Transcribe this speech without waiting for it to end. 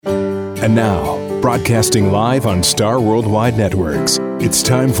And now, broadcasting live on Star Worldwide Networks, it's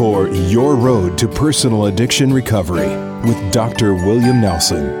time for Your Road to Personal Addiction Recovery with Dr. William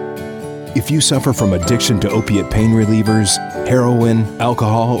Nelson. If you suffer from addiction to opiate pain relievers, heroin,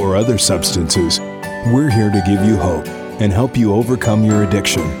 alcohol, or other substances, we're here to give you hope and help you overcome your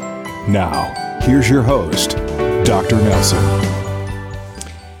addiction. Now, here's your host, Dr. Nelson.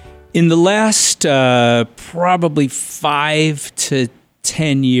 In the last probably 5 to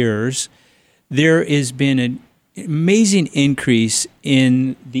 10 years, there has been an amazing increase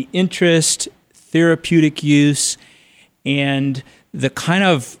in the interest, therapeutic use, and the kind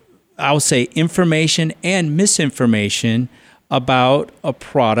of, I would say, information and misinformation about a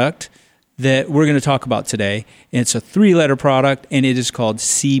product that we're going to talk about today. And it's a 3-letter product, and it is called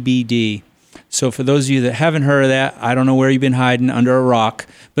CBD. So for those of you that haven't heard of that, I don't know where you've been hiding under a rock,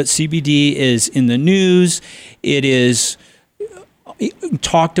 but CBD is in the news. It is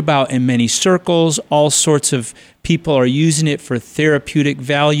talked about in many circles. All sorts of people are using it for therapeutic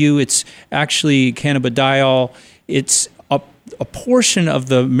value. It's actually cannabidiol. It's a portion of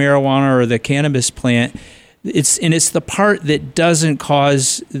the marijuana or the cannabis plant. It's the part that doesn't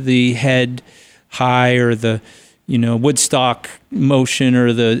cause the head high or the Woodstock motion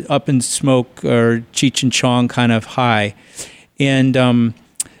or the up in smoke or Cheech and Chong kind of high. And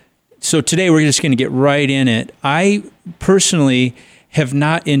so today we're just going to get right in it. I personally have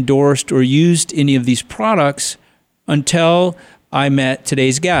not endorsed or used any of these products until I met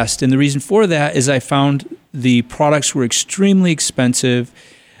today's guest. And the reason for that is I found the products were extremely expensive.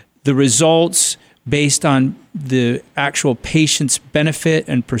 The results based on the actual patient's benefit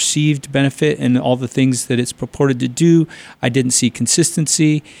and perceived benefit and all the things that it's purported to do, I didn't see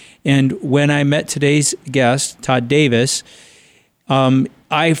consistency. And when I met today's guest, Todd Davis,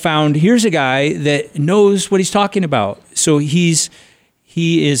 I found here's a guy that knows what he's talking about. So he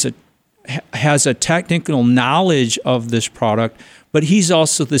has a technical knowledge of this product, but he's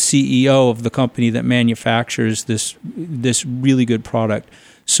also the CEO of the company that manufactures this really good product.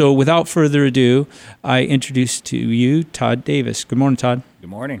 So without further ado, I introduce to you Todd Davis. Good morning, Todd. Good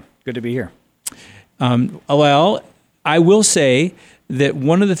morning. Good to be here. Well, I will say that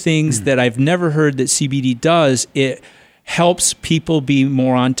one of the things that I've never heard that CBD does, it helps people be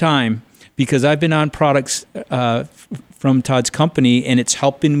more on time, because I've been on products from Todd's company, and it's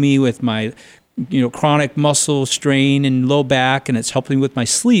helping me with my chronic muscle strain and low back, and it's helping with my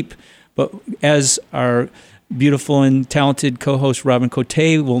sleep. But as our beautiful and talented co-host Robin Cote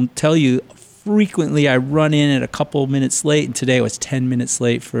will tell you, frequently I run in at a couple minutes late, and today I was 10 minutes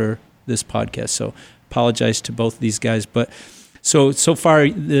late for this podcast. So apologize to both of these guys. But so far,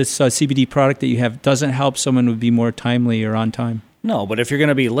 this CBD product that you have doesn't help someone to be more timely or on time. No, but if you're going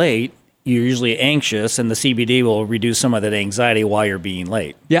to be late, you're usually anxious, and the CBD will reduce some of that anxiety while you're being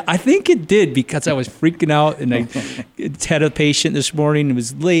late. Yeah, I think it did, because I was freaking out, and I had a patient this morning. It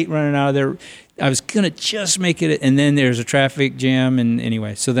was late running out of there. I was going to just make it, and then there's a traffic jam, and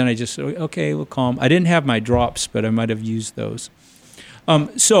anyway, so then I just, okay, we'll calm. I didn't have my drops, but I might have used those.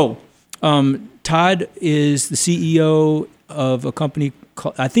 Todd is the CEO of a company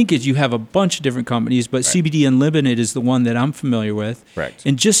called, I think you have a bunch of different companies, but right. CBD Unlimited is the one that I'm familiar with. Correct.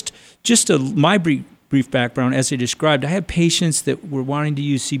 And just my brief background, as I described, I had patients that were wanting to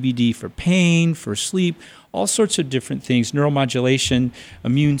use CBD for pain, for sleep, all sorts of different things, neuromodulation,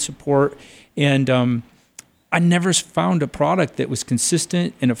 immune support. And I never found a product that was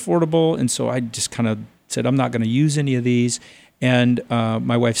consistent and affordable. And so I just kind of said, I'm not going to use any of these. And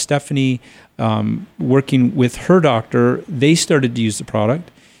my wife, Stephanie, working with her doctor, they started to use the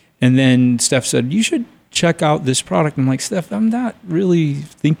product. And then Steph said, you should check out this product. I'm like, Steph, I'm not really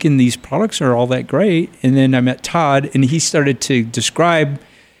thinking these products are all that great. And then I met Todd, and he started to describe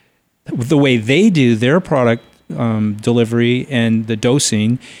the way they do their product delivery and the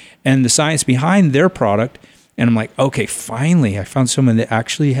dosing and the science behind their product. And I'm like, okay, finally, I found someone that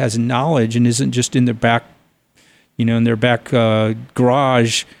actually has knowledge and isn't just in their back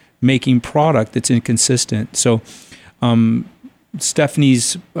garage making product that's inconsistent. So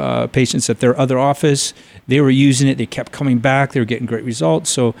Stephanie's patients at their other office, they were using it. They kept coming back. They were getting great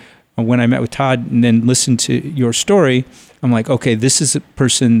results. So when I met with Todd and then listened to your story, I'm like, okay, this is a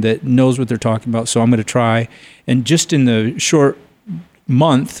person that knows what they're talking about, so I'm going to try. And just in the short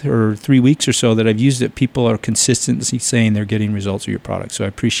month or 3 weeks or so that I've used it, people are consistently saying they're getting results with your product. So I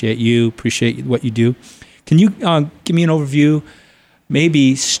appreciate what you do. Can you give me an overview?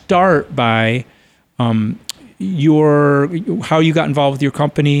 Maybe start by how you got involved with your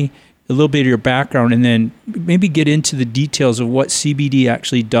company, a little bit of your background, and then maybe get into the details of what CBD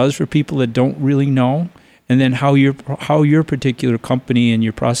actually does for people that don't really know, and then how your particular company and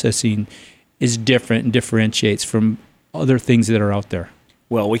your processing is different and differentiates from other things that are out there.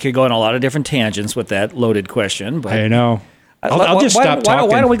 Well, we could go on a lot of different tangents with that loaded question, but I know. I'll just stop talking.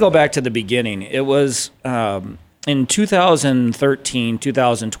 Why don't we go back to the beginning? It was in 2013,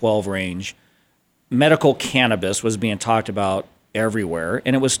 2012 range, medical cannabis was being talked about everywhere,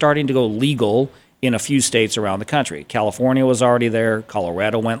 and it was starting to go legal in a few states around the country. California was already there.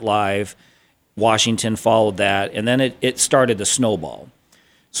 Colorado went live. Washington followed that, and then it started to snowball.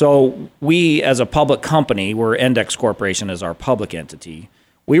 So we, as a public company, we're Index Corporation as our public entity.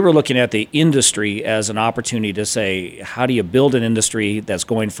 We were looking at the industry as an opportunity to say, how do you build an industry that's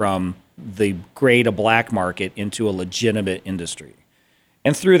going from the gray to black market into a legitimate industry?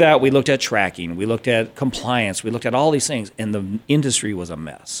 And through that, we looked at tracking, we looked at compliance, we looked at all these things, and the industry was a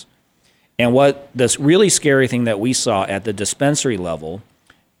mess. And what this really scary thing that we saw at the dispensary level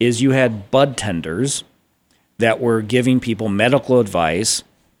is you had bud tenders that were giving people medical advice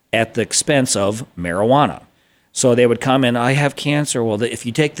at the expense of marijuana. So they would come in, I have cancer. Well, if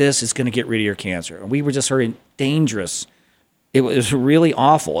you take this, it's going to get rid of your cancer. And we were just hearing dangerous. It was really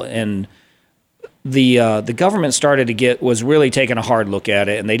awful. And the government was really taking a hard look at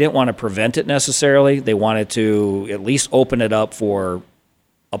it, and they didn't want to prevent it necessarily. They wanted to at least open it up for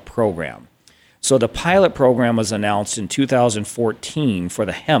a program. So the pilot program was announced in 2014 for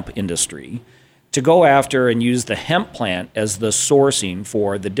the hemp industry to go after and use the hemp plant as the sourcing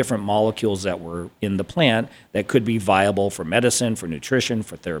for the different molecules that were in the plant that could be viable for medicine, for nutrition,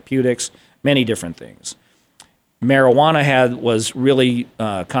 for therapeutics, many different things. Marijuana was really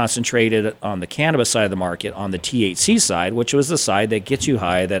concentrated on the cannabis side of the market, on the THC side, which was the side that gets you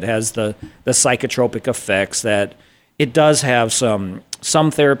high, that has the psychotropic effects, that it does have some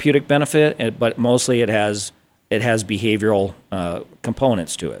therapeutic benefit, but mostly it has behavioral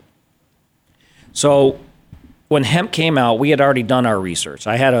components to it. So when hemp came out, we had already done our research.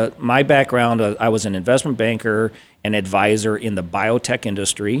 I had my background, I was an investment banker and advisor in the biotech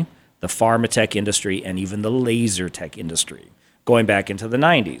industry, the pharma tech industry, and even the laser tech industry, going back into the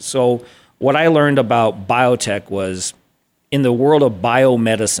 90s. So what I learned about biotech was, in the world of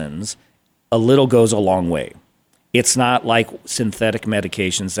biomedicines, a little goes a long way. It's not like synthetic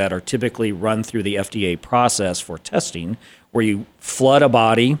medications that are typically run through the FDA process for testing, where you flood a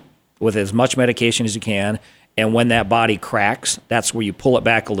body with as much medication as you can, and when that body cracks, that's where you pull it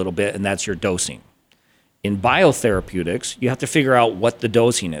back a little bit, and that's your dosing. In biotherapeutics, you have to figure out what the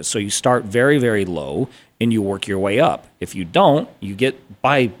dosing is. So you start very, very low, and you work your way up. If you don't, you get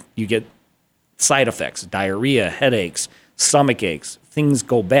side effects, diarrhea, headaches, stomach aches. Things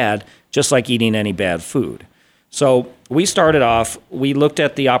go bad, just like eating any bad food. So we started off, we looked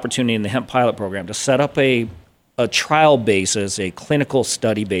at the opportunity in the hemp pilot program to set up a trial basis, a clinical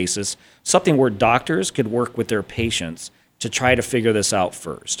study basis, something where doctors could work with their patients to try to figure this out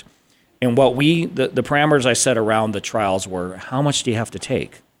first. And what the parameters I set around the trials were, how much do you have to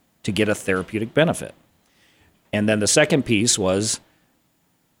take to get a therapeutic benefit? And then the second piece was,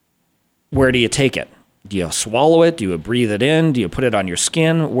 where do you take it? Do you swallow it? Do you breathe it in? Do you put it on your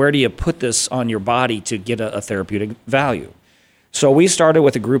skin? Where do you put this on your body to get a therapeutic value? So we started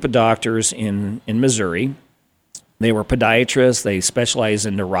with a group of doctors in Missouri. They were podiatrists. They specialize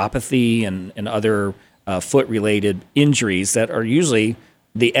in neuropathy and other foot-related injuries that are usually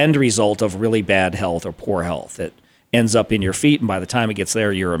the end result of really bad health or poor health. It ends up in your feet, and by the time it gets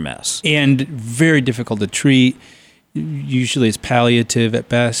there, you're a mess. And very difficult to treat. Usually it's palliative at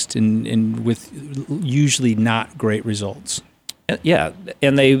best, and with usually not great results. Yeah,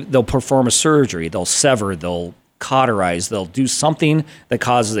 and they'll perform a surgery. They'll sever, they'll cauterize, they'll do something that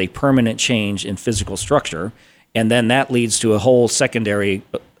causes a permanent change in physical structure, and then that leads to a whole secondary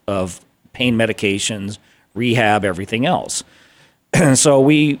of pain medications, rehab, everything else. So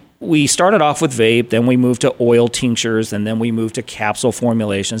we started off with vape, then we moved to oil tinctures, and then we moved to capsule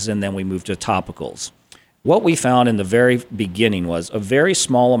formulations, and then we moved to topicals. What we found in the very beginning was a very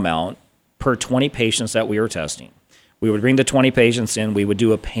small amount per 20 patients that we were testing. We would bring the 20 patients in, we would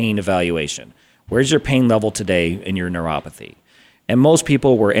do a pain evaluation. Where's your pain level today in your neuropathy? And most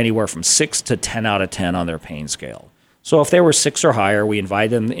people were anywhere from 6 to 10 out of 10 on their pain scale. So if they were 6 or higher, we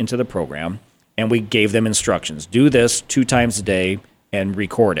invited them into the program, and we gave them instructions. Do this 2 times a day and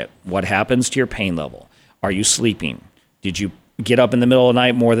record it. What happens to your pain level? Are you sleeping? Did you get up in the middle of the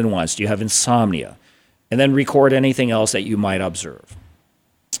night more than once? Do you have insomnia? And then record anything else that you might observe.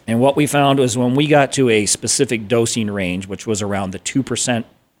 And what we found was, when we got to a specific dosing range, which was around the 2%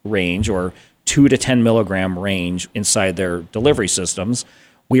 range, or 2 to 10 milligram range inside their delivery systems,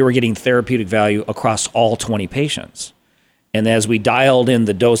 we were getting therapeutic value across all 20 patients. And as we dialed in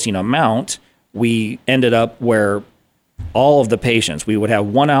the dosing amount, we ended up where all of the patients, we would have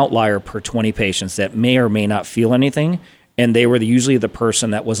one outlier per 20 patients that may or may not feel anything, and they were usually the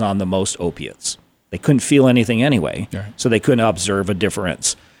person that was on the most opiates. They couldn't feel anything anyway, so they couldn't observe a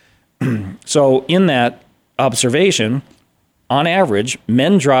difference. So in that observation, on average,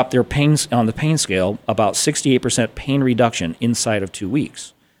 men dropped their pain on the pain scale about 68% pain reduction inside of 2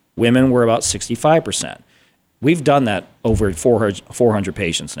 weeks. Women were about 65%. We've done that over 400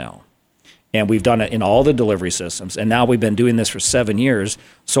 patients now. And we've done it in all the delivery systems. And now we've been doing this for 7 years.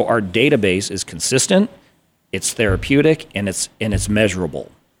 So our database is consistent, it's therapeutic, and it's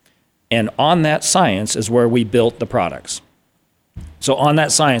measurable. And on that science is where we built the products.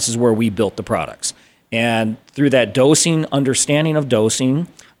 And through that dosing, understanding of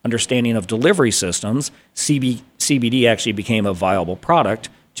delivery systems, CBD actually became a viable product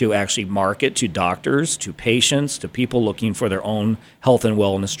to actually market to doctors, to patients, to people looking for their own health and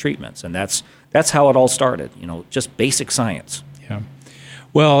wellness treatments. And that's how it all started, just basic science. Yeah.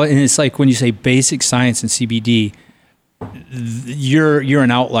 Well, and it's like when you say basic science and CBD, you're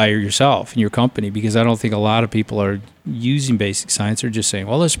an outlier yourself in your company, because I don't think a lot of people are using basic science. They're just saying,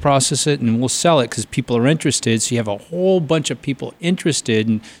 well, let's process it and we'll sell it because people are interested. So you have a whole bunch of people interested,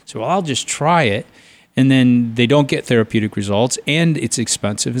 and so I'll just try it. And then they don't get therapeutic results, and it's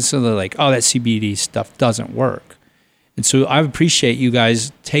expensive. And so they're like, oh, that CBD stuff doesn't work. And so I appreciate you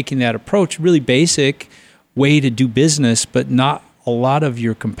guys taking that approach, really basic way to do business, but not a lot of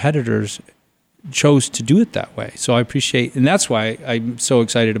your competitors chose to do it that way. So I appreciate, and that's why I'm so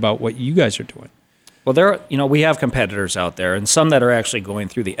excited about what you guys are doing. Well, we have competitors out there, and some that are actually going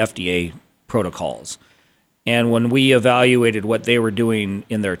through the FDA protocols. And when we evaluated what they were doing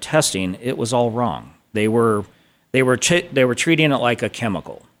in their testing, it was all wrong. They were treating it like a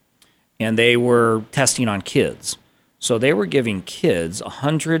chemical, and they were testing on kids. So they were giving kids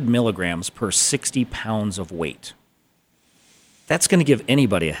 100 milligrams per 60 pounds of weight. That's going to give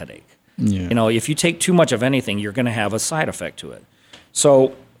anybody a headache. Yeah. If you take too much of anything, you're going to have a side effect to it.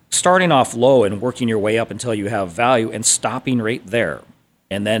 So starting off low and working your way up until you have value and stopping right there.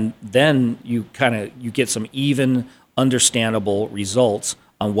 And then you get some even understandable results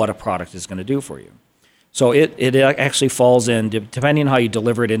on what a product is going to do for you. So it actually falls in, depending on how you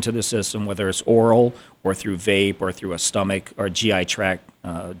deliver it into the system, whether it's oral or through vape or through a stomach or GI tract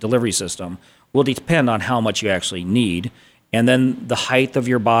delivery system, will depend on how much you actually need. And then the height of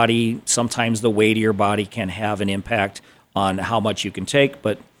your body, sometimes the weight of your body can have an impact on how much you can take.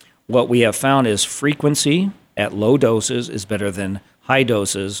 But what we have found is frequency at low doses is better than high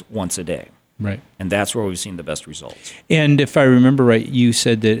doses once a day. Right. And that's where we've seen the best results. And if I remember right, you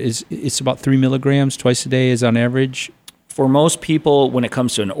said that it's about 3 milligrams twice a day is on average? For most people, when it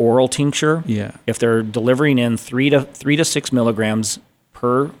comes to an oral tincture, if they're delivering in 3 to 6 milligrams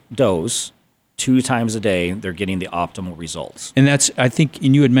per dose 2 times a day, they're getting the optimal results. And that's, I think,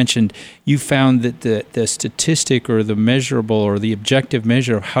 and you had mentioned, you found that the statistic or the measurable or the objective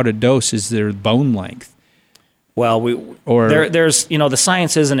measure of how to dose is their bone length. Well, there's the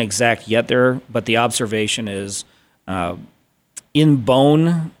science isn't exact yet there, but the observation is in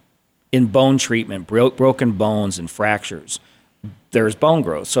bone treatment, broken bones and fractures, there's bone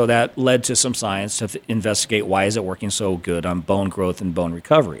growth. So that led to some science to investigate why is it working so good on bone growth and bone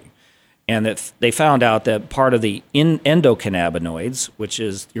recovery. And that they found out that part of the endocannabinoids, which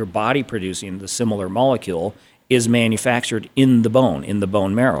is your body producing the similar molecule, is manufactured in the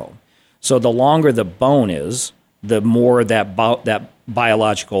bone marrow. So the longer the bone is, the more that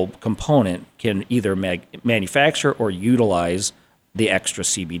biological component can either manufacture or utilize the extra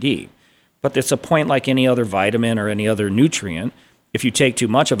CBD. But it's a point like any other vitamin or any other nutrient. If you take too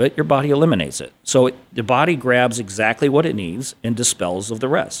much of it, your body eliminates it. So the body grabs exactly what it needs and dispels of the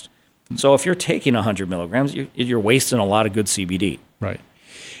rest. So if you're taking 100 milligrams, you're wasting a lot of good CBD. Right.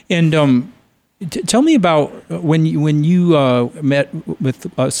 And tell me about when you met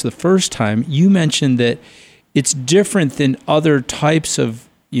with us the first time, you mentioned that it's different than other types of,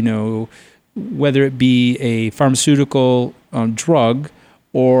 whether it be a pharmaceutical drug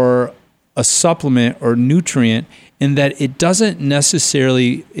or a supplement or nutrient, in that it isn't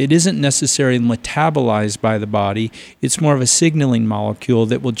necessarily metabolized by the body. It's more of a signaling molecule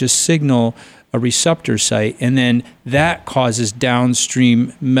that will just signal a receptor site, and then that causes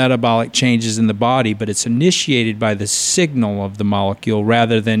downstream metabolic changes in the body, but it's initiated by the signal of the molecule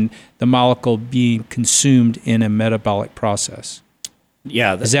rather than the molecule being consumed in a metabolic process.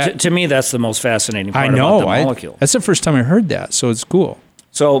 Yeah, to me, that's the most fascinating part about the molecule. That's the first time I heard that, so it's cool.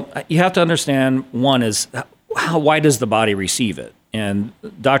 So you have to understand, one is, why does the body receive it? And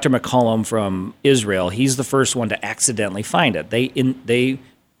Dr. McCollum from Israel, he's the first one to accidentally find it. They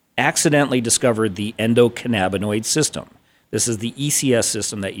accidentally discovered the endocannabinoid system. This is the ECS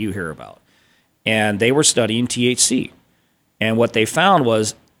system that you hear about. And they were studying THC. And what they found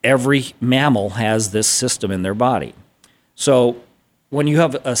was every mammal has this system in their body. So when you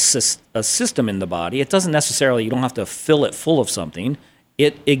have a system in the body, it doesn't necessarily, you don't have to fill it full of something.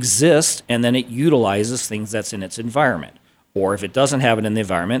 It exists, and then it utilizes things that's in its environment. Or if it doesn't have it in the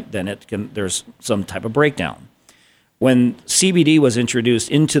environment, then there's some type of breakdown. When CBD was introduced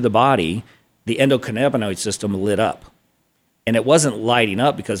into the body, the endocannabinoid system lit up. And it wasn't lighting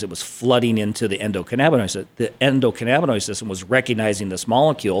up because it was flooding into the endocannabinoid system. The endocannabinoid system was recognizing this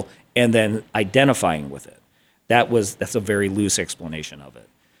molecule and then identifying with it. That's a very loose explanation of it.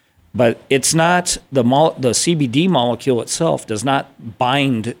 But it's not, the CBD molecule itself does not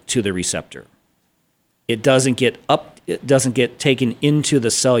bind to the receptor. It doesn't get taken into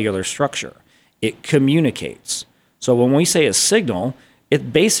the cellular structure. It communicates. So when we say a signal,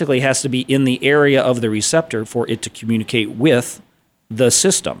 it basically has to be in the area of the receptor for it to communicate with the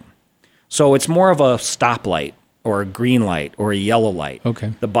system. So it's more of a stoplight or a green light or a yellow light.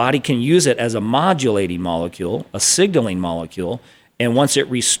 Okay. The body can use it as a modulating molecule, a signaling molecule, and once it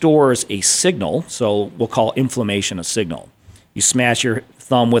restores a signal, so we'll call inflammation a signal. You smash your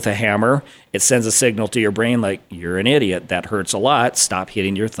thumb with a hammer, it sends a signal to your brain like, you're an idiot, that hurts a lot, stop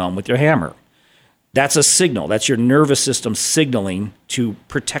hitting your thumb with your hammer. That's a signal. That's your nervous system signaling to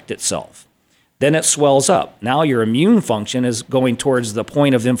protect itself. Then it swells up. Now your immune function is going towards the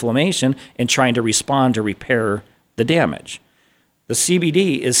point of inflammation and trying to respond to repair the damage. The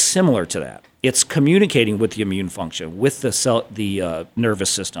CBD is similar to that. It's communicating with the immune function, with the nervous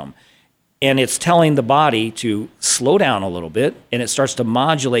system. And it's telling the body to slow down a little bit, and it starts to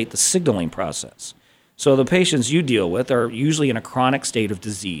modulate the signaling process. So the patients you deal with are usually in a chronic state of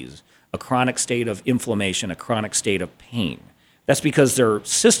disease, a chronic state of inflammation, a chronic state of pain. That's because their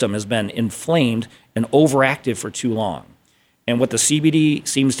system has been inflamed and overactive for too long. And what the CBD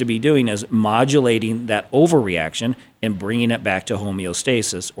seems to be doing is modulating that overreaction and bringing it back to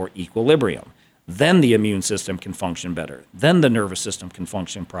homeostasis or equilibrium. Then the immune system can function better. Then the nervous system can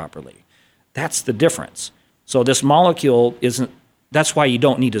function properly. That's the difference. So this molecule that's why you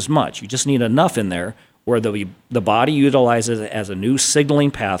don't need as much. You just need enough in there where the body utilizes it as a new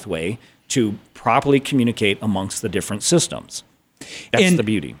signaling pathway to properly communicate amongst the different systems. That's the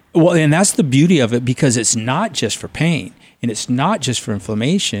beauty. Well, and that's the beauty of it, because it's not just for pain, and it's not just for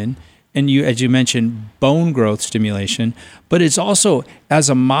inflammation, and as you mentioned, bone growth stimulation, but it's also, as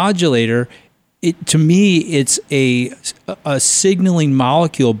a modulator, to me, it's a signaling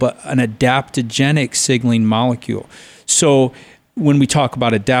molecule, but an adaptogenic signaling molecule. So when we talk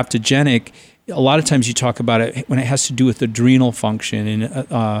about adaptogenic, a lot of times you talk about it when it has to do with adrenal function.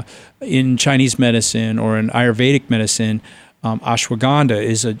 In Chinese medicine or in Ayurvedic medicine, ashwagandha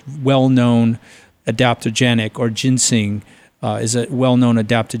is a well-known adaptogenic, or ginseng is a well-known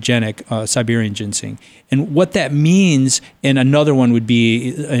adaptogenic, Siberian ginseng. And what that means, and another one would be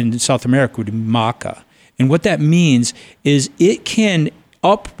in South America, would be maca. And what that means is it can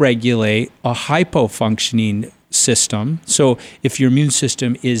upregulate a hypofunctioning system. So if your immune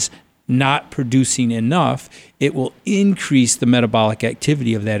system is not producing enough, it will increase the metabolic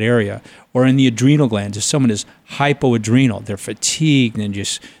activity of that area. Or in the adrenal glands, if someone is hypoadrenal, they're fatigued and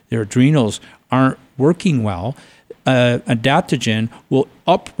just their adrenals aren't working well, adaptogen will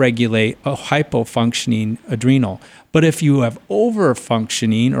upregulate a hypofunctioning adrenal. But if you have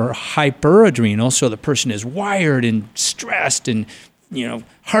overfunctioning or hyperadrenal, so the person is wired and stressed and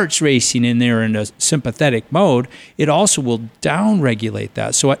heart's racing and they're in a sympathetic mode, it also will downregulate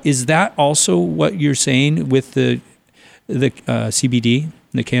that. So is that also what you're saying with the CBD,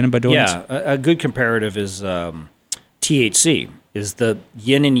 the cannabinoids? Yeah, a good comparative is THC, is the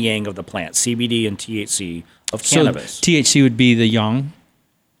yin and yang of the plant, CBD and THC of cannabis. So THC would be the yang?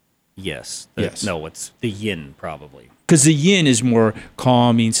 Yes. Yes. No, it's the yin probably. Because the yin is more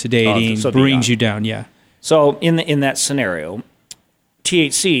calming, sedating, brings you down, yeah. So in that scenario,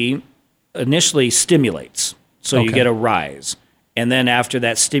 THC initially stimulates, so you get a rise. And then after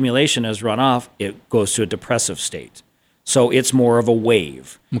that stimulation has run off, it goes to a depressive state. So it's more of a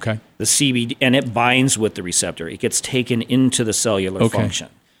wave. Okay. The CBD, and it binds with the receptor. It gets taken into the cellular function.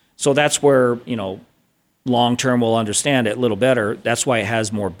 So that's where, long-term we'll understand it a little better. That's why it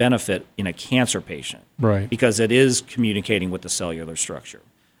has more benefit in a cancer patient. Right. Because it is communicating with the cellular structure,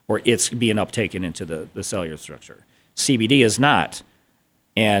 or it's being uptaken into the cellular structure. CBD is not.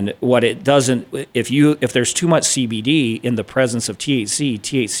 And what it doesn't, if there's too much CBD in the presence of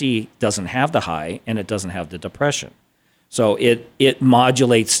THC doesn't have the high and it doesn't have the depression. So it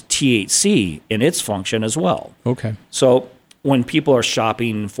modulates THC in its function as well. Okay. So when people are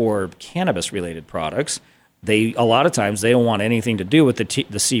shopping for cannabis-related products, a lot of times they don't want anything to do with the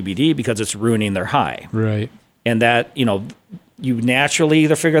CBD because it's ruining their high. Right. And that, you naturally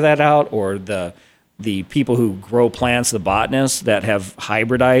either figure that out, or the people who grow plants, the botanists that have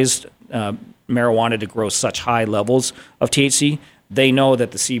hybridized marijuana to grow such high levels of THC, they know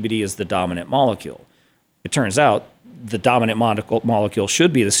that the CBD is the dominant molecule. It turns out the dominant molecule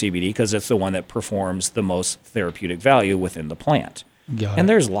should be the CBD because it's the one that performs the most therapeutic value within the plant. And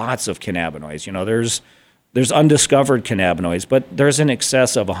there's lots of cannabinoids. There's undiscovered cannabinoids, but there's in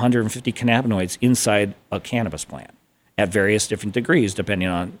excess of 150 cannabinoids inside a cannabis plant at various different degrees depending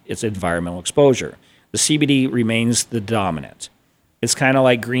on its environmental exposure. The CBD remains the dominant. It's kind of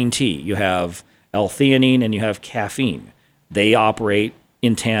like green tea. You have L-theanine and you have caffeine. They operate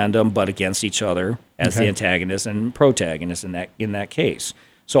in tandem but against each other as the antagonist and protagonist in that case.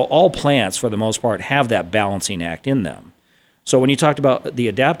 So all plants, for the most part, have that balancing act in them. So when you talked about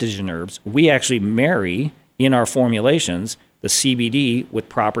the adaptogen herbs, we actually marry in our formulations the CBD with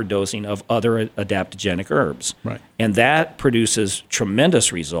proper dosing of other adaptogenic herbs. Right. And that produces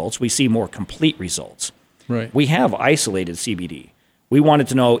tremendous results. We see more complete results. Right. We have isolated CBD. We wanted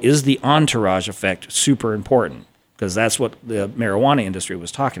to know, is the entourage effect super important? Because that's what the marijuana industry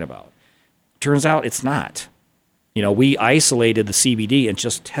was talking about. Turns out it's not. We isolated the CBD and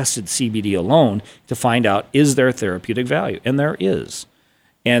just tested CBD alone to find out, is there therapeutic value? And there is.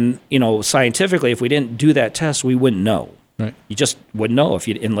 And, scientifically, if we didn't do that test, we wouldn't know. Right. You just wouldn't know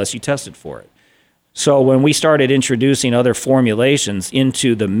unless you tested for it. So when we started introducing other formulations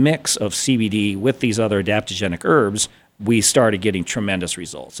into the mix of CBD with these other adaptogenic herbs, we started getting tremendous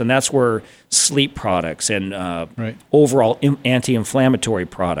results. And that's where sleep products and overall anti-inflammatory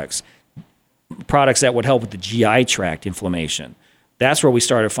products that would help with the GI tract inflammation, that's where we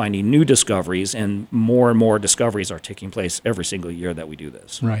started finding new discoveries, and more discoveries are taking place every single year that we do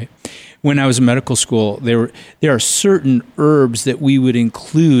this. Right. When I was in medical school, there are certain herbs that we would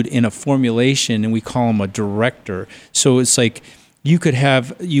include in a formulation, and we call them a director. So it's like you could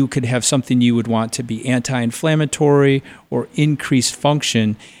have something you would want to be anti-inflammatory or increase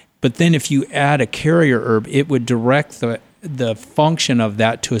function, but then if you add a carrier herb, it would direct the function of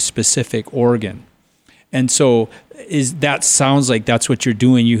that to a specific organ. And so that sounds like that's what you're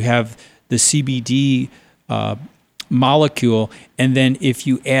doing. You have the CBD molecule, and then if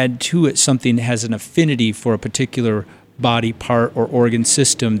you add to it something that has an affinity for a particular body part or organ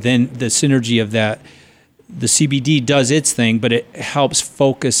system, then the synergy of that, the CBD does its thing, but it helps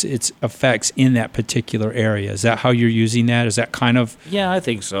focus its effects in that particular area. Is that how you're using that? Is that kind of... Yeah, I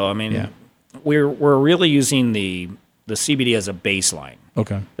think so. I mean, we're really using the CBD as a baseline.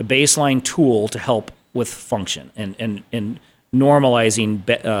 Okay. The baseline tool to help with function and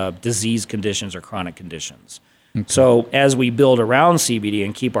normalizing disease conditions or chronic conditions. Okay. So as we build around CBD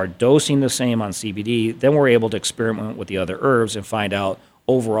and keep our dosing the same on CBD, then we're able to experiment with the other herbs and find out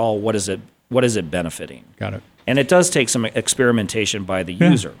overall what is it benefiting. Got it. And it does take some experimentation by the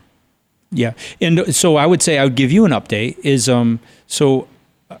user. Yeah. And so I would say I would give you an update is so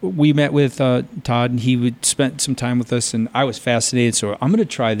we met with Todd, and he would spend some time with us, and I was fascinated. So I'm going to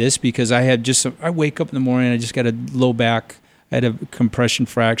try this because I had I wake up in the morning, I just got a low back. I had a compression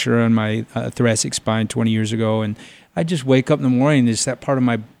fracture on my thoracic spine 20 years ago, and I just wake up in the morning, and that part of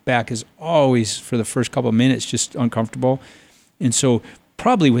my back is always, for the first couple of minutes, just uncomfortable. And so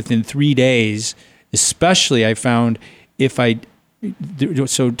probably within 3 days, especially, I found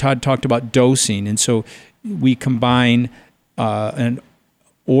so Todd talked about dosing, and so we combine an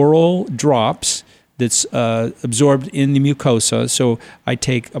oral drops that's absorbed in the mucosa. So I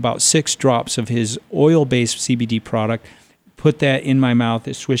take about 6 drops of his oil-based CBD product, put that in my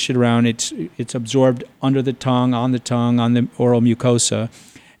mouth, swish it around. It's absorbed under the tongue, on the oral mucosa.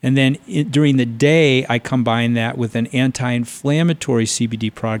 And then during the day, I combine that with an anti-inflammatory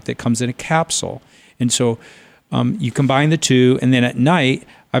CBD product that comes in a capsule. And so you combine the two, and then at night,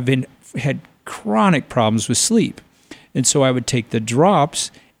 I've had chronic problems with sleep. And so I would take the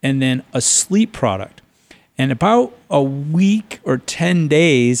drops and then a sleep product. And about a week or 10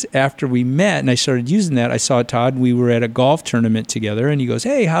 days after we met and I started using that, I saw Todd. We were at a golf tournament together, and he goes,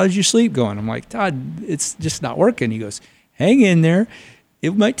 "Hey, how's your sleep going?" I'm like, "Todd, it's just not working." He goes, "Hang in there.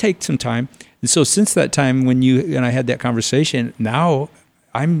 It might take some time." And so since that time when you and I had that conversation, now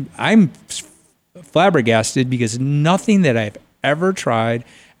I'm flabbergasted because nothing that I've ever tried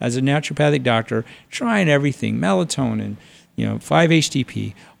as a naturopathic doctor, trying everything, melatonin,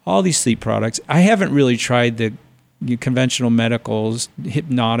 5-HTP, all these sleep products. I haven't really tried the conventional medicals,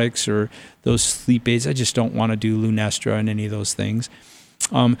 hypnotics, or those sleep aids. I just don't want to do Lunesta and any of those things.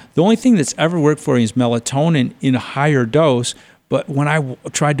 The only thing that's ever worked for me is melatonin in a higher dose. But when I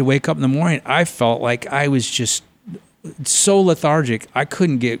tried to wake up in the morning, I felt like I was just so lethargic. I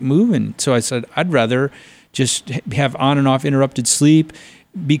couldn't get moving. So I said, I'd rather just have on and off interrupted sleep,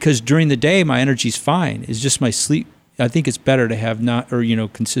 because during the day, my energy's fine. It's just my sleep. I think it's better to have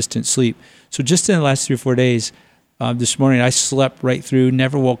consistent sleep. So just in the last 3 or 4 days, this morning, I slept right through,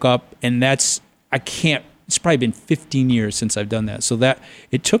 never woke up. And it's probably been 15 years since I've done that. So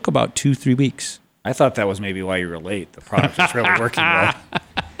it took about 2-3 weeks. I thought that was maybe why you were late. The product was really working well.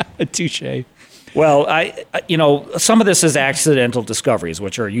 Touche. Well, some of this is accidental discoveries,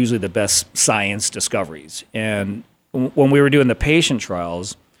 which are usually the best science discoveries. And when we were doing the patient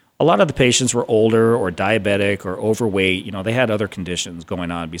trials, a lot of the patients were older or diabetic or overweight. They had other conditions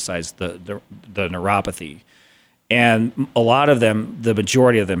going on besides the neuropathy. And a lot of them, the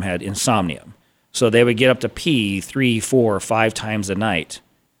majority of them, had insomnia. So they would get up to pee 3, 4, 5 times a night.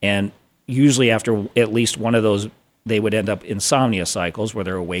 And usually after at least one of those, they would end up insomnia cycles where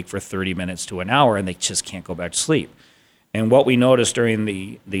they're awake for 30 minutes to an hour and they just can't go back to sleep. And what we noticed during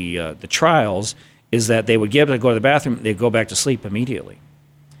the trials is that they would get up to go to the bathroom, they'd go back to sleep immediately.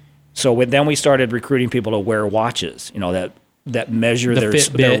 So then we started recruiting people to wear watches, that measure the their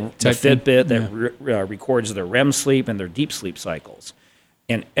Fitbit, the Fitbit that records their REM sleep and their deep sleep cycles.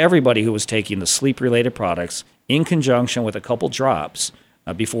 And everybody who was taking the sleep-related products in conjunction with a couple drops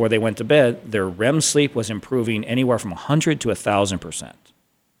before they went to bed, their REM sleep was improving anywhere from 100 to 1,000%.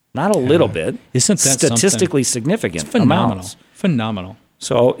 Not a little bit. Isn't that statistically significant? It's phenomenal. Amounts. Phenomenal.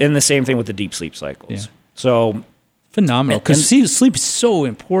 So, and the same thing with the deep sleep cycles. Yeah. So phenomenal, because sleep is so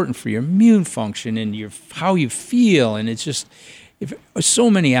important for your immune function and how you feel, and it's just so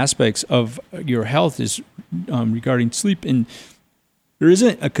many aspects of your health is regarding sleep, and there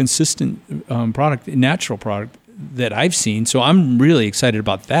isn't a consistent natural product that I've seen. So I'm really excited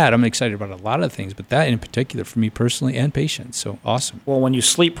about that. I'm excited about a lot of things, but that in particular for me personally and patients. So awesome. Well, when you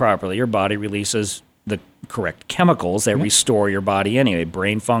sleep properly, your body releases the correct chemicals that restore your body anyway,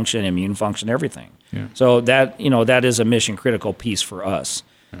 brain function, immune function, everything. Yeah. So that is a mission critical piece for us.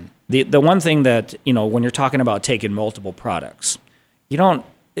 The one thing that, when you're talking about taking multiple products, the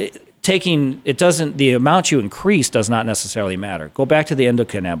amount you increase does not necessarily matter. Go back to the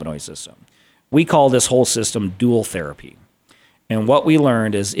endocannabinoid system. We call this whole system dual therapy. And what we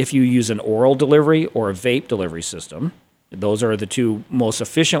learned is if you use an oral delivery or a vape delivery system, those are the two most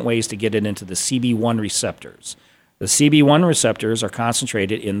efficient ways to get it into the CB1 receptors. The CB1 receptors are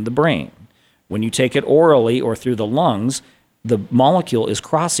concentrated in the brain. When you take it orally or through the lungs, the molecule is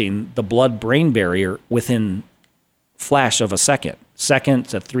crossing the blood-brain barrier within flash of a second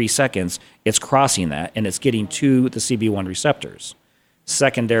to 3 seconds. It's crossing that, and it's getting to the CB1 receptors.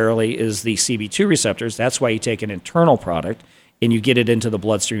 Secondarily is the CB2 receptors. That's why you take an internal product and you get it into the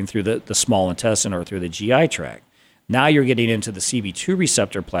bloodstream through the small intestine or through the GI tract. Now you're getting into the CB2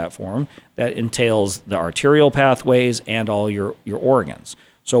 receptor platform that entails the arterial pathways and all your organs.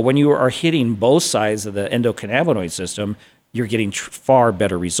 So when you are hitting both sides of the endocannabinoid system, you're getting far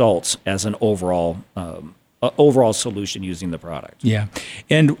better results as an overall solution using the product. Yeah.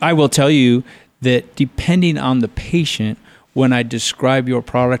 And I will tell you that depending on the patient, when I describe your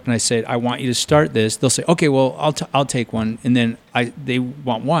product and I say, I want you to start this, they'll say, okay, well, I'll take one. And then they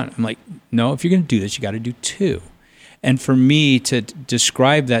want one. I'm like, no, if you're going to do this, you got to do 2. And for me to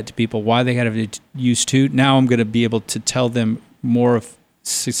describe that to people, why they got to use 2, now I'm going to be able to tell them more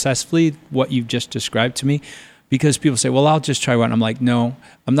successfully what you've just described to me. Because people say, well, I'll just try one. I'm like, no,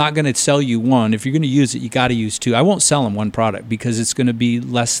 I'm not going to sell you one. If you're going to use it, you got to use 2. I won't sell them one product because it's going to be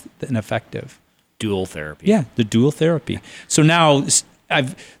less than effective. Dual therapy. Yeah, the dual therapy. So now this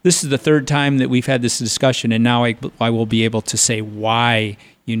is the 3rd time that we've had this discussion, and now I will be able to say why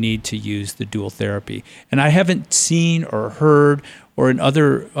you need to use the dual therapy. And I haven't seen or heard, or in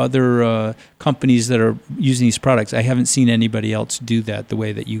other companies that are using these products, I haven't seen anybody else do that the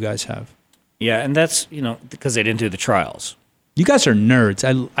way that you guys have. Yeah, and that's, because they didn't do the trials. You guys are nerds.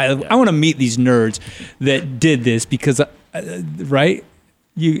 I want to meet these nerds that did this because, right?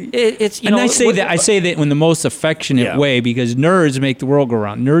 I say that in the most affectionate way because nerds make the world go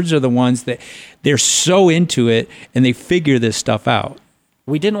round. Nerds are the ones that they're so into it and they figure this stuff out.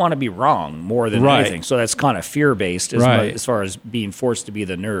 We didn't want to be wrong more than anything, so that's kind of fear-based as far as being forced to be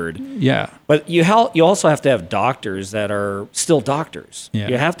the nerd. Yeah, but you also have to have doctors that are still doctors. Yeah.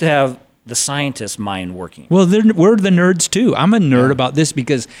 You have to have the scientist mind working. Well, we're the nerds too. I'm a nerd about this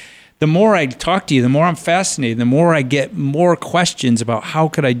because the more I talk to you, the more I'm fascinated, the more I get more questions about how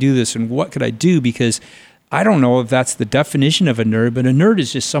could I do this and what could I do, because I don't know if that's the definition of a nerd, but a nerd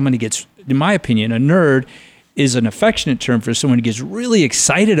is just someone who gets, in my opinion, a nerd is an affectionate term for someone who gets really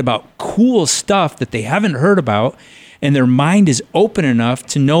excited about cool stuff that they haven't heard about, and their mind is open enough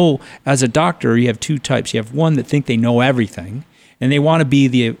to know. As a doctor, you have two types. You have one that think they know everything, and they want to be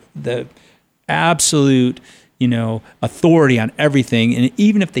the absolute, authority on everything. And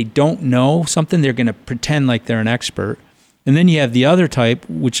even if they don't know something, they're going to pretend like they're an expert. And then you have the other type,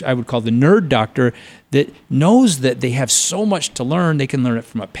 which I would call the nerd doctor, that knows that they have so much to learn. They can learn it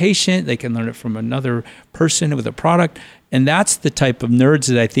from a patient. They can learn it from another person with a product. And that's the type of nerds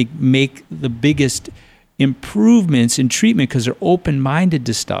that I think make the biggest improvements in treatment, because they're open-minded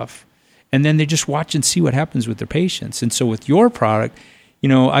to stuff. And then they just watch and see what happens with their patients. And so with your product,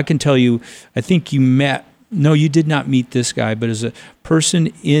 I can tell you, I think you did not meet this guy, but as a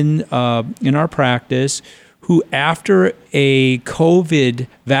person in our practice who, after a COVID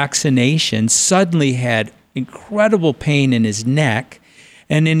vaccination, suddenly had incredible pain in his neck,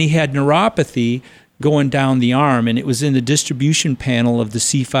 and then he had neuropathy going down the arm, and it was in the distribution panel of the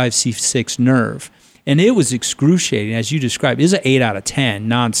C5, C6 nerve. And it was excruciating, as you described. It was an 8 out of 10,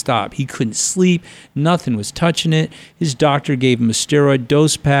 nonstop. He couldn't sleep. Nothing was touching it. His doctor gave him a steroid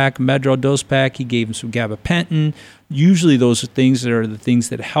dose pack, Medrol dose pack. He gave him some gabapentin. Usually those are things that are the things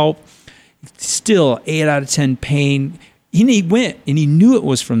that help. Still, 8 out of 10 pain. He went, and he knew it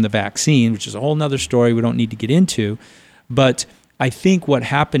was from the vaccine, which is a whole nother story we don't need to get into. But I think what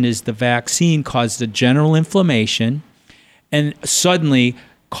happened is the vaccine caused a general inflammation, and suddenly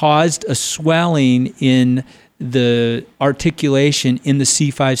caused a swelling in the articulation in the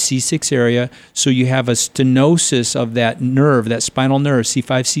C5, C6 area. So you have a stenosis of that nerve, that spinal nerve, C5,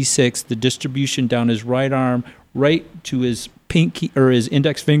 C6, the distribution down his right arm, right to his pinky or his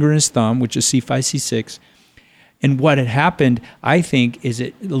index finger and his thumb, which is C5, C6. And what had happened, I think, is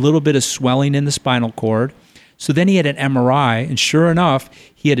a little bit of swelling in the spinal cord. So then he had an MRI, and sure enough,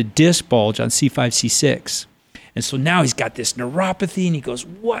 he had a disc bulge on C5, C6. And so now he's got this neuropathy, and he goes,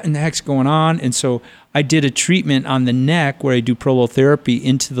 what in the heck's going on? And so I did a treatment on the neck where I do prolotherapy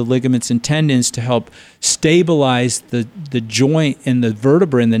into the ligaments and tendons to help stabilize the joint and the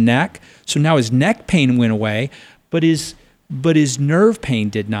vertebra in the neck. So now his neck pain went away, but his nerve pain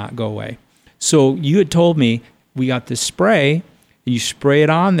did not go away. So you had told me, we got this spray, and you spray it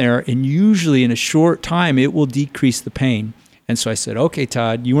on there, and usually in a short time, it will decrease the pain. And so I said, okay,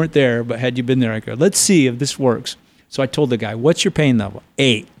 Todd, you weren't there, but had you been there, I go, let's see if this works. So I told the guy, what's your pain level?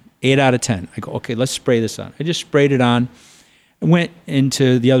 8 out of 10. I go, okay, let's spray this on. I just sprayed it on. I went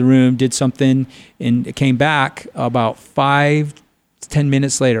into the other room, did something, and it came back about 5 to 10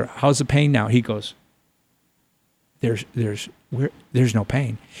 minutes later. How's the pain now? He goes, there's no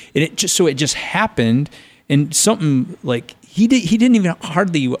pain. And it just happened, and something like he didn't even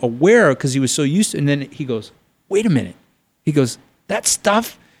hardly aware, because he was so used to it. And then he goes, wait a minute. He goes, that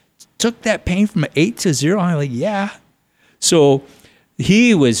stuff took that pain from an 8 to 0? I'm like, yeah. So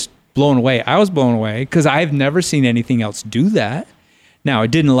he was blown away. I was blown away, because I've never seen anything else do that. Now, it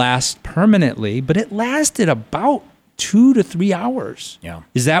didn't last permanently, but it lasted about 2 to 3 hours. Yeah.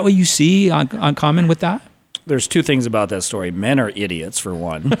 Is that what you see on common with that? There's two things about that story. Men are idiots, for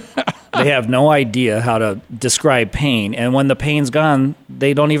one. They have no idea how to describe pain, and when the pain's gone,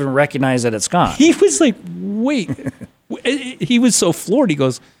 they don't even recognize that it's gone. He was like, wait. He was so floored. He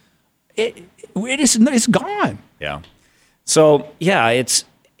goes, it's gone. Yeah. So yeah, it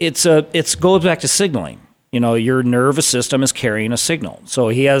goes back to signaling. Your nervous system is carrying a signal. So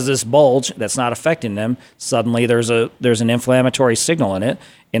he has this bulge that's not affecting him. Suddenly there's an inflammatory signal in it,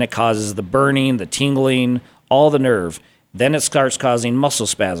 and it causes the burning, the tingling, all the nerve. Then it starts causing muscle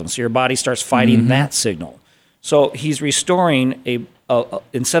spasms. So your body starts fighting that signal. So he's restoring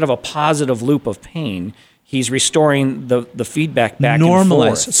instead of a positive loop of pain, he's restoring the feedback back and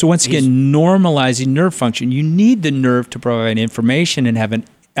forth. So once again, normalizing nerve function. You need the nerve to provide information and have an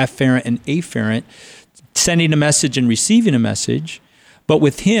efferent and afferent, sending a message and receiving a message. But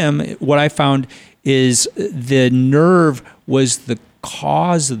with him, what I found is the nerve was the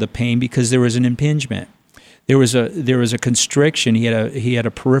cause of the pain, because there was an impingement. There was a constriction. He had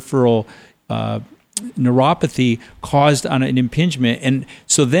a peripheral neuropathy caused on an impingement. And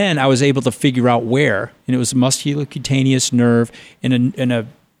so then I was able to figure out where, and it was a musculocutaneous nerve in a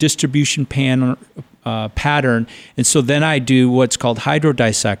distribution pattern. And so then I do what's called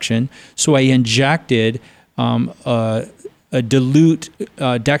hydrodissection. So I injected a dilute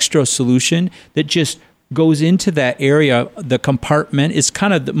dextrose solution that just goes into that area. The compartment is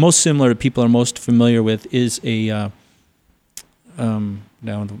kind of the most similar to people are most familiar with is a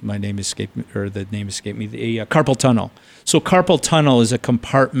now my name escaped me, or the name escaped me, the carpal tunnel. So carpal tunnel is a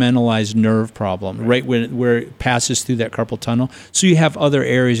compartmentalized nerve problem, right where it passes through that carpal tunnel. So you have other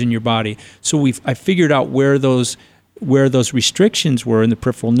areas in your body. So I figured out where those restrictions were in the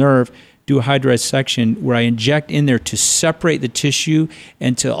peripheral nerve, do a hydrodissection where I inject in there to separate the tissue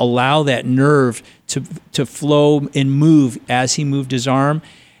and to allow that nerve to flow and move as he moved his arm.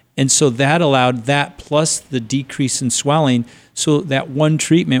 And so that allowed that plus the decrease in swelling. So that one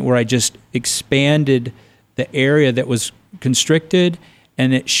treatment where I just expanded the area that was constricted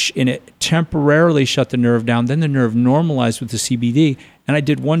and it temporarily shut the nerve down. Then the nerve normalized with the CBD. And I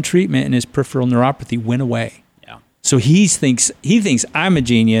did one treatment and his peripheral neuropathy went away. Yeah. So he thinks I'm a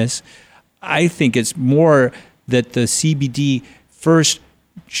genius. I think it's more that the CBD first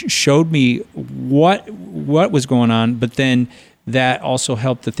showed me what was going on, but then that also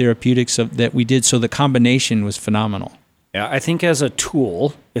helped the therapeutics that we did. So the combination was phenomenal. Yeah, I think as a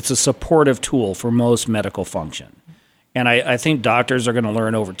tool, it's a supportive tool for most medical function. And I think doctors are going to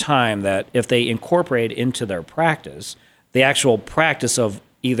learn over time that if they incorporate into their practice the actual practice of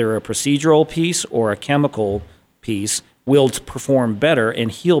either a procedural piece or a chemical piece, will perform better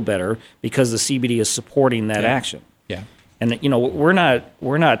and heal better because the CBD is supporting that action. Yeah. And we're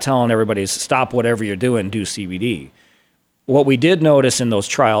not telling everybody to stop whatever you're doing, do CBD. What we did notice in those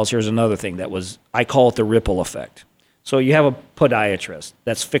trials, here's another thing I call it the ripple effect. So you have a podiatrist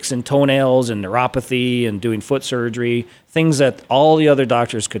that's fixing toenails and neuropathy and doing foot surgery, things that all the other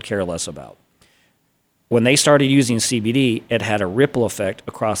doctors could care less about. When they started using CBD, it had a ripple effect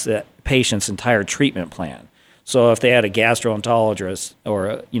across that patient's entire treatment plan. So if they had a gastroenterologist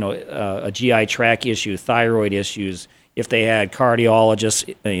or a GI tract issue, thyroid issues, if they had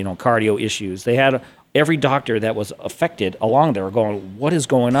cardiologists, cardio issues, they had every doctor that was affected along there going, what is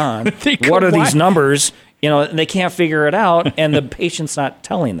going on? What are these numbers? And they can't figure it out, and the patient's not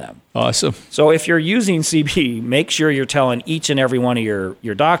telling them. Awesome. So if you're using CBD, make sure you're telling each and every one of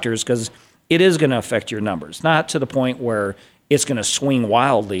your doctors, because it is going to affect your numbers. Not to the point where it's going to swing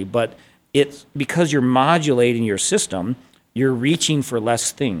wildly, but it's because you're modulating your system, you're reaching for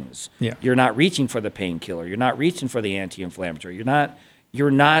less things. Yeah. You're not reaching for the painkiller. You're not reaching for the anti-inflammatory. You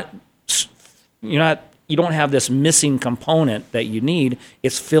don't have this missing component that you need.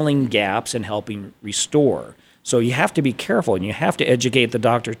 It's filling gaps and helping restore. So you have to be careful, and you have to educate the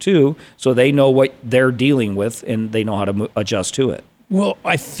doctor too, so they know what they're dealing with and they know how to adjust to it. Well,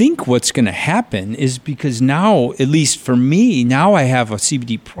 I think what's going to happen is because now, at least for me, now I have a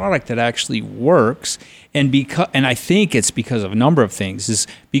CBD product that actually works, and I think it's because of a number of things. Is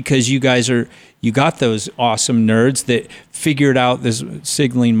because you got those awesome nerds that figured out this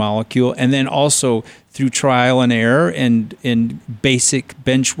signaling molecule, and then also through trial and error and basic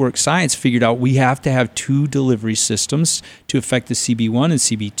benchwork science figured out we have to have two delivery systems to affect the CB1 and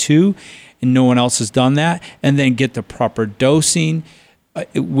CB2, and no one else has done that, and then get the proper dosing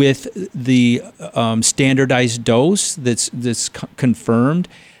with the standardized dose that's confirmed.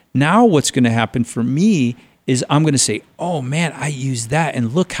 Now what's going to happen for me is I'm going to say, oh man, I use that,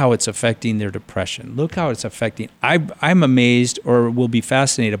 and look how it's affecting their depression. Look how it's affecting. I'm amazed, or will be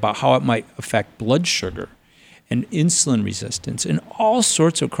fascinated about how it might affect blood sugar and insulin resistance and all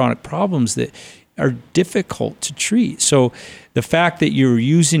sorts of chronic problems that are difficult to treat. So the fact that you're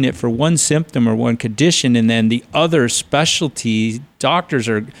using it for one symptom or one condition, and then the other specialty doctors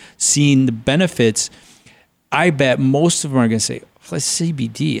are seeing the benefits, I bet most of them are going to say,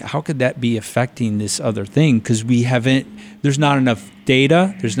 CBD, how could that be affecting this other thing? Because there's not enough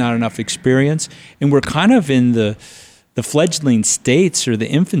data, there's not enough experience, and we're kind of in the fledgling states or the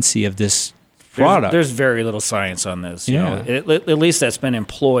infancy of this product. There's very little science on this. At least that's been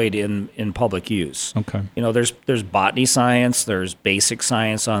employed in public use. Okay. There's botany science, there's basic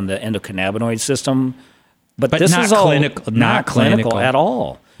science on the endocannabinoid system, but this not is all clinical, not clinical at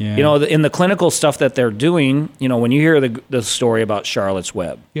all. Yeah. In the clinical stuff that they're doing, when you hear the story about Charlotte's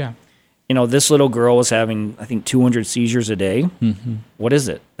Web, yeah, this little girl was having, I think, 200 seizures a day. Mm-hmm. What is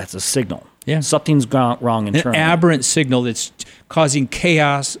it? That's a signal. Yeah. Something's gone wrong internally. An aberrant signal that's causing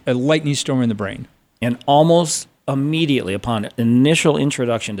chaos, a lightning storm in the brain. And almost immediately upon initial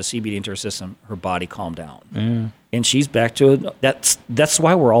introduction to CBD into her system, her body calmed down. Yeah. And she's back to it. That's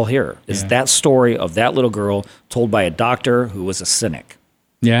why we're all here, is that story of that little girl told by a doctor who was a cynic.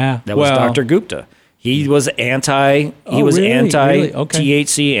 Yeah. That was Dr. Gupta. He was anti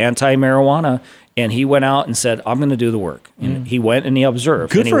THC, anti-marijuana, and he went out and said, I'm going to do the work. And he went and he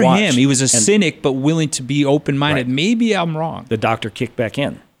observed. Good and for watched. him. He was a cynic, but willing to be open-minded. Right. Maybe I'm wrong. The doctor kicked back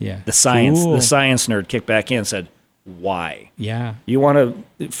in. Yeah. The science Cool. nerd kicked back in and said, why. Yeah. You want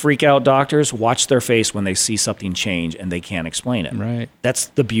to freak out doctors? Watch their face when they see something change and they can't explain it. Right. That's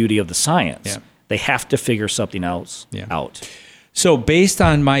the beauty of the science. Yeah. They have to figure something else out. So based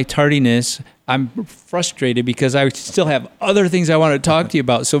on my tardiness, I'm frustrated because I still have other things I want to talk to you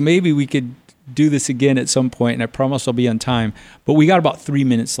about. So maybe we could do this again at some point, and I promise I'll be on time. But we got about 3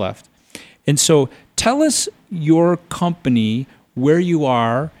 minutes left. And so tell us your company, where you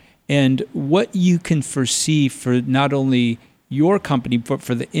are, and what you can foresee for not only your company, but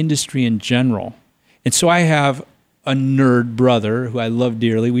for the industry in general. And so I have a nerd brother who I love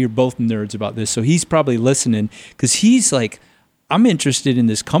dearly. We are both nerds about this. So he's probably listening because he's like, I'm interested in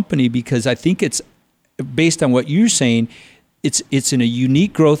this company because I think it's based on what you're saying, it's in a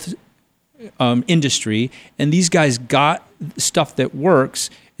unique growth industry, and these guys got stuff that works.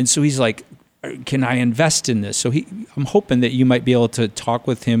 And so he's like, can I invest in this? So I'm hoping that you might be able to talk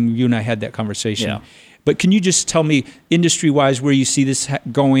with him. You and I had that conversation. Yeah. But can you just tell me industry-wise where you see this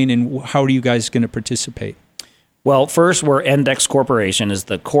going and how are you guys going to participate? Well, first, we're Index Corporation is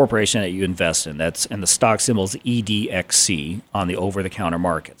the corporation that you invest in. And the stock symbol is EDXC on the over-the-counter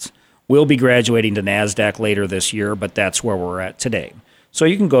markets. We'll be graduating to NASDAQ later this year, but that's where we're at today. So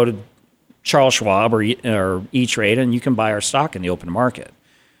you can go to Charles Schwab or E-Trade, and you can buy our stock in the open market.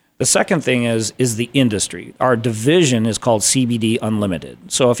 The second thing is the industry. Our division is called CBD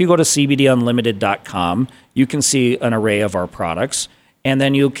Unlimited. So if you go to cbdunlimited.com, you can see an array of our products, and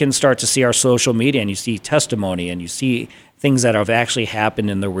then you can start to see our social media, and you see testimony, and you see things that have actually happened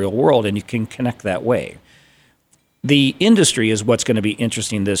in the real world, and you can connect that way. The industry is what's going to be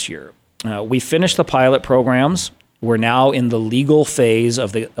interesting this year. We finished the pilot programs. We're now in the legal phase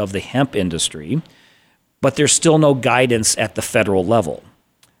of the hemp industry, but there's still no guidance at the federal level.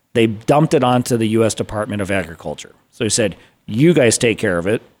 They dumped it onto the U.S. Department of Agriculture. So they said, you guys take care of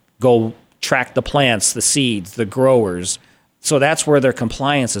it. Go track the plants, the seeds, the growers. So that's where their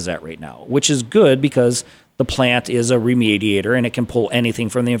compliance is at right now, which is good because the plant is a remediator and it can pull anything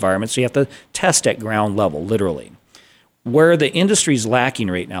from the environment. So you have to test at ground level, literally. Where the industry is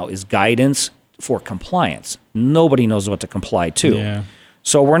lacking right now is guidance for compliance. Nobody knows what to comply to. Yeah.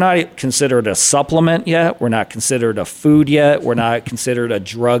 So we're not considered a supplement yet. We're not considered a food yet. We're not considered a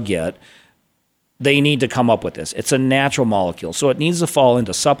drug yet. They need to come up with this. It's a natural molecule. So it needs to fall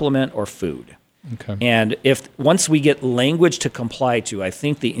into supplement or food. Okay. And once we get language to comply to, I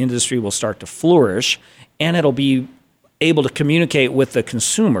think the industry will start to flourish and it'll be able to communicate with the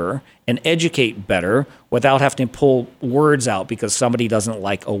consumer and educate better without having to pull words out because somebody doesn't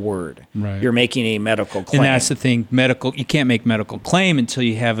like a word. Right. You're making a medical claim. And that's the thing, you can't make medical claim until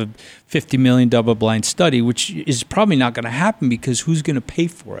you have a $50 million double-blind study, which is probably not going to happen because who's going to pay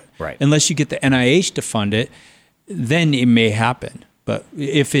for it? Right. Unless you get the NIH to fund it, then it may happen. But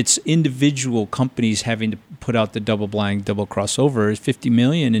if it's individual companies having to put out the double-blind, double crossover, $50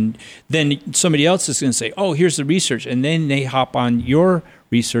 million, and then somebody else is going to say, "Oh, here's the research," and then they hop on your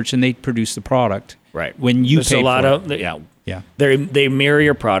research and they produce the product. Right. When you There's pay a lot for of it. Yeah. They mirror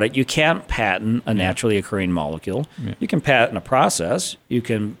your product. You can't patent a naturally occurring molecule. Yeah. You can patent a process. You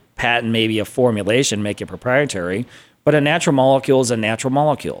can patent maybe a formulation, make it proprietary. But a natural molecule is a natural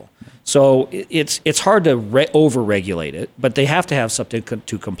molecule. So it's hard to over-regulate it, but they have to have something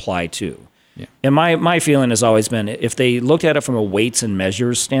to comply to. Yeah. And my feeling has always been if they looked at it from a weights and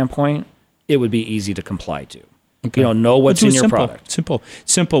measures standpoint, it would be easy to comply to. Okay. Know what's in your product.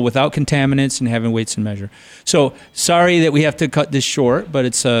 Simple, without contaminants and having weights and measure. So sorry that we have to cut this short, but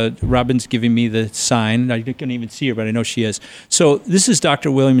it's Robin's giving me the sign. I can't even see her, but I know she is. So this is Dr.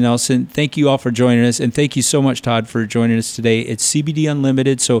 William Nelson. Thank you all for joining us, and thank you so much, Todd, for joining us today. It's CBD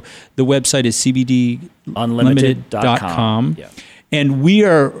Unlimited. So the website is cbdunlimited.com. Yeah. And we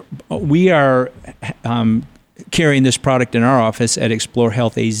are carrying this product in our office at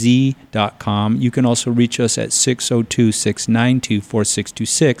explorehealthaz.com. You can also reach us at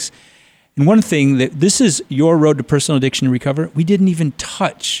 602-692-4626. And one thing, that this is your road to personal addiction and recovery. We didn't even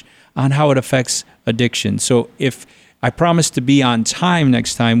touch on how it affects addiction. So if I promise to be on time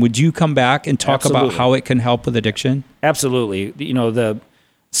next time, would you come back and talk about how it can help with addiction? Absolutely. The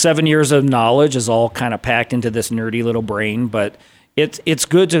 7 years of knowledge is all kind of packed into this nerdy little brain, but it's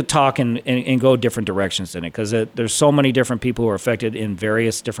good to talk and go different directions in it because there's so many different people who are affected in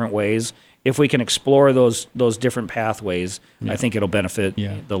various different ways. If we can explore those different pathways, I think it'll benefit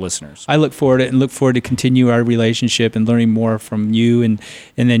the listeners. I look forward to continue our relationship and learning more from you, and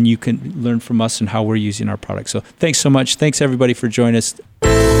then you can learn from us and how we're using our products. So thanks so much. Thanks everybody for joining us.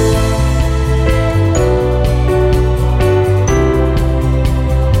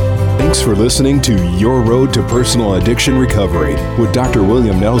 Thanks for listening to Your Road to Personal Addiction Recovery with Dr.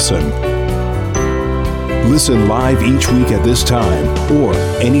 William Nelson. Listen live each week at this time or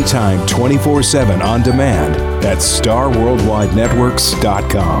anytime 24/7 on demand at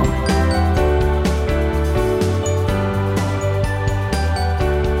starworldwidenetworks.com.